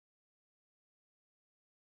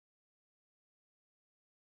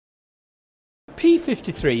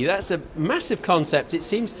P53, that's a massive concept. It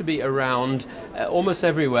seems to be around almost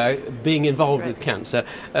everywhere, being involved with cancer.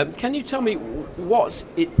 Can you tell me what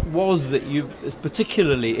it was that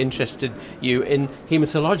particularly interested you in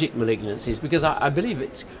haematologic malignancies? Because I believe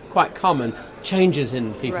it's quite common. Changes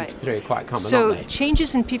in P53 are quite common, aren't they? So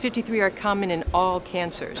changes in P53 are common in all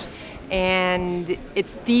cancers. And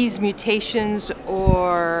it's these mutations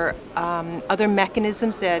or other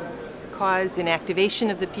mechanisms that cause an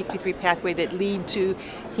activation of the P53 pathway that lead to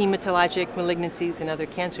hematologic malignancies and other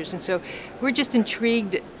cancers. And so we're just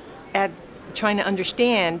intrigued at trying to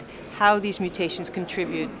understand how these mutations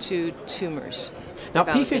contribute to tumors. Now,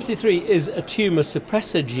 P53 is a tumour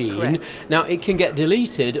suppressor gene. Correct. Now, it can get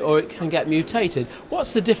deleted or it can get mutated.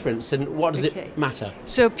 What's the difference and what does it matter?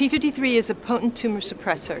 So P53 is a potent tumour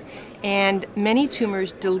suppressor, and many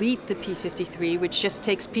tumors delete the P53, which just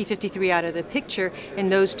takes P53 out of the picture,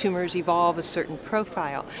 and those tumors evolve a certain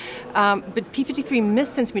profile. But P53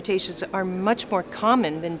 missense mutations are much more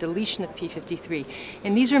common than deletion of P53.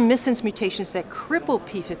 And these are missense mutations that cripple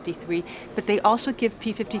P53, but they also give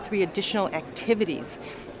P53 additional activities.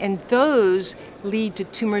 And those lead to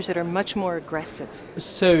tumors that are much more aggressive.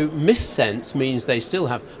 So missense means they still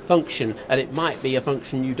have function, and it might be a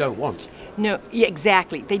function you don't want. No, yeah,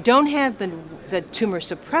 exactly. They don't have the tumor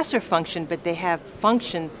suppressor function, but they have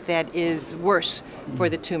function that is worse for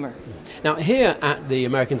the tumor. Now, here at the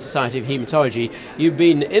American Society of Haematology, you've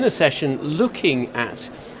been in a session looking at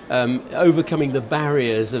overcoming the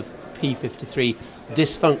barriers of P53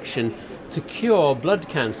 dysfunction to cure blood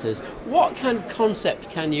cancers. What kind of concept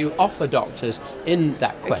can you offer doctors in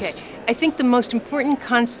that quest? Okay. I think the most important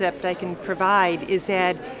concept I can provide is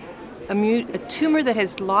that a tumor that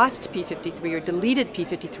has lost P53 or deleted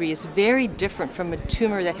P53 is very different from a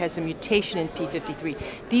tumor that has a mutation in P53.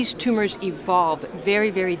 These tumors evolve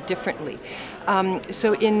very, very differently.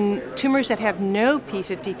 So in tumors that have no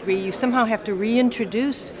P53, you somehow have to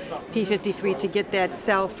reintroduce P53 to get that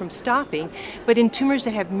cell from stopping. But in tumors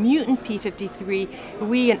that have mutant P53,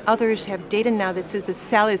 we and others have data now that says the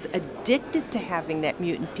cell is addicted to having that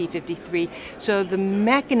mutant P53. So the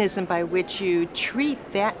mechanism by which you treat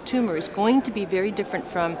that tumor is going to be very different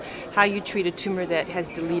from how you treat a tumor that has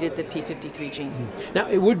deleted the P53 gene. Now,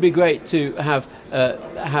 it would be great to have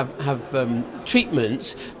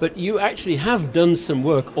treatments, but you actually have done some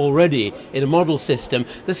work already in a model system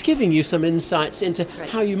that's giving you some insights into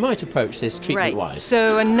how you might approach this treatment-wise. Right.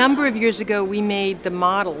 So a number of years ago, we made the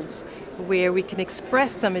models where we can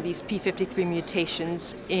express some of these P53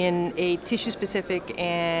 mutations in a tissue-specific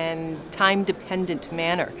and time-dependent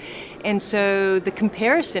manner. And so the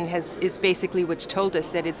comparison is basically what's told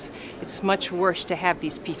us that it's much worse to have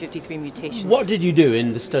these P53 mutations. What did you do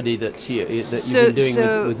in the study that you've been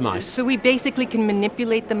doing with mice? So we basically can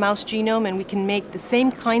manipulate the mouse genome, and we can make the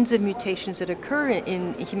same kinds of mutations that occur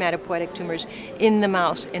in hematopoietic tumors in the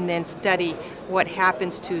mouse, and then study what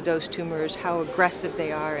happens to those tumors, how aggressive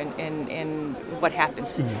they are, and what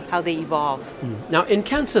happens, how they evolve. Now, in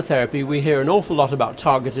cancer therapy, we hear an awful lot about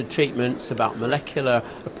targeted treatments, about molecular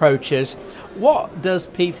approaches. What does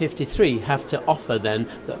P53 have to offer then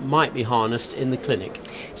that might be harnessed in the clinic?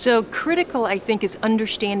 So critical, I think, is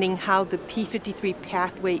understanding how the P53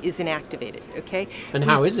 pathway is inactivated, okay? And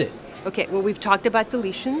how is it? Okay, well, we've talked about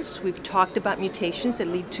deletions, we've talked about mutations that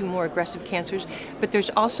lead to more aggressive cancers, but there's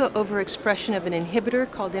also overexpression of an inhibitor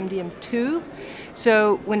called MDM2.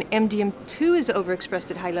 So when MDM2 is overexpressed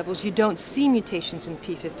at high levels, you don't see mutations in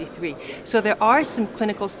P53. So there are some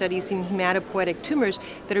clinical studies in hematopoietic tumors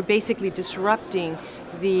that are basically disrupting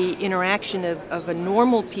the interaction of a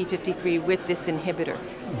normal P53 with this inhibitor.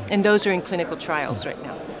 And those are in clinical trials right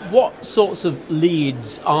now. What sorts of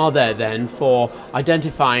leads are there then for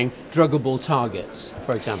identifying druggable targets,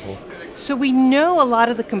 for example? So we know a lot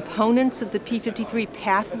of the components of the P53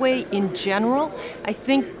 pathway in general. I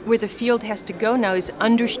think where the field has to go now is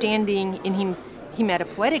understanding in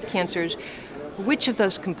hematopoietic cancers which of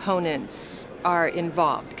those components are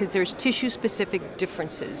involved, because there's tissue-specific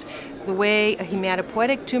differences. The way a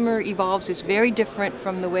hematopoietic tumor evolves is very different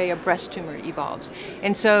from the way a breast tumor evolves.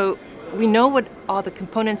 And so we know what all the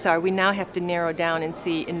components are. We now have to narrow down and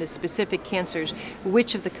see in the specific cancers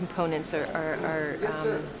which of the components are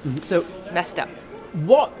messed up.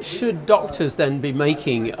 What should doctors then be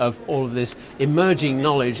making of all of this emerging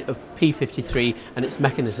knowledge of P53 and its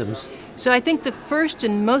mechanisms? So I think the first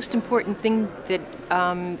and most important thing that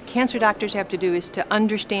cancer doctors have to do is to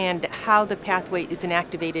understand how the pathway is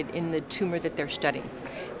inactivated in the tumor that they're studying,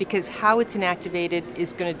 because how it's inactivated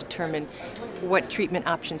is going to determine what treatment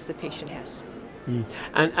options the patient has.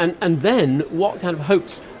 And then what kind of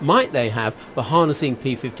hopes might they have for harnessing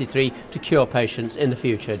P53 to cure patients in the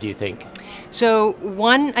future, do you think? So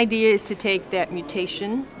one idea is to take that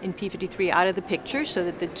mutation in P53 out of the picture so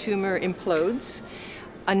that the tumor implodes.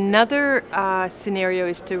 Another scenario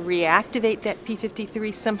is to reactivate that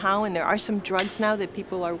P53 somehow, and there are some drugs now that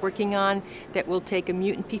people are working on that will take a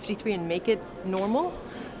mutant P53 and make it normal.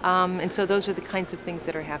 And so those are the kinds of things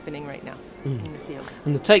that are happening right now in the field.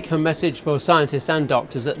 And the take-home message for scientists and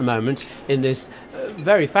doctors at the moment in this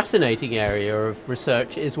very fascinating area of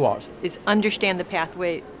research is what? Is understand the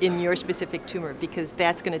pathway in your specific tumor, because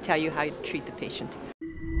that's going to tell you how to treat the patient.